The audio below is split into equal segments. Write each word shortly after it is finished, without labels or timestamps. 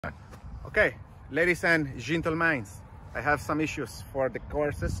Okay, ladies and gentlemen, I have some issues for the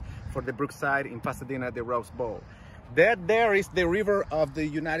courses for the Brookside in Pasadena, the Rose Bowl. There is the river of the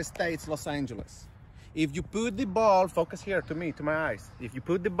United States, Los Angeles. If you put the ball, focus here to me, to my eyes. If you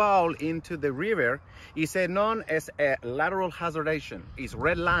put the ball into the river, it's known as a lateral hazardation. It's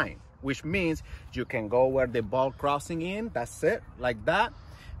red line, which means you can go where the ball crossing in, that's it, like that.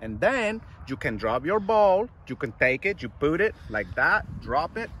 And then you can drop your ball, you can take it, you put it like that,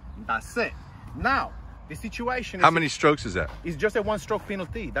 drop it, that's it. Now, the situation is... How many strokes is that? It's just a one-stroke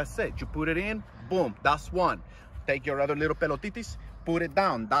penalty, that's it. You put it in, boom, that's one. Take your other little pelotitis, put it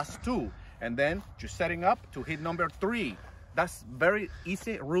down, that's two. And then you're setting up to hit number 3. That's very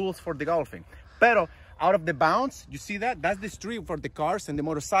easy rules for the golfing. Pero out of the bounds, you see that? That's the street for the cars and the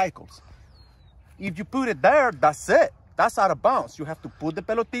motorcycles. If you put it there, that's it. That's out of bounds. You have to put the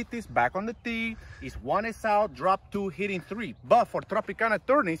pelotitis back on the tee. It's 1 is out, drop 2, hitting 3. But for Tropicana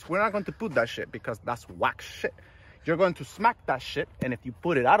tourneys, we're not going to put that shit because that's whack shit. You're going to smack that shit, and if you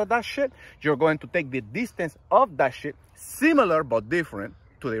put it out of that shit, you're going to take the distance of that shit, similar but different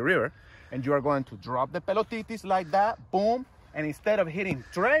to the river, and you are going to drop the pelotitis like that, boom, and instead of hitting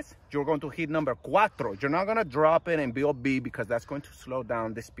 3, you're going to hit number 4. You're not going to drop it and B.O.B. because that's going to slow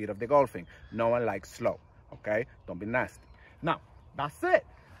down the speed of the golfing. No one likes slow, okay? Don't be nasty. Now, that's it.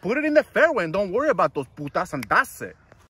 Put it in the fairway and don't worry about those putas, and that's it.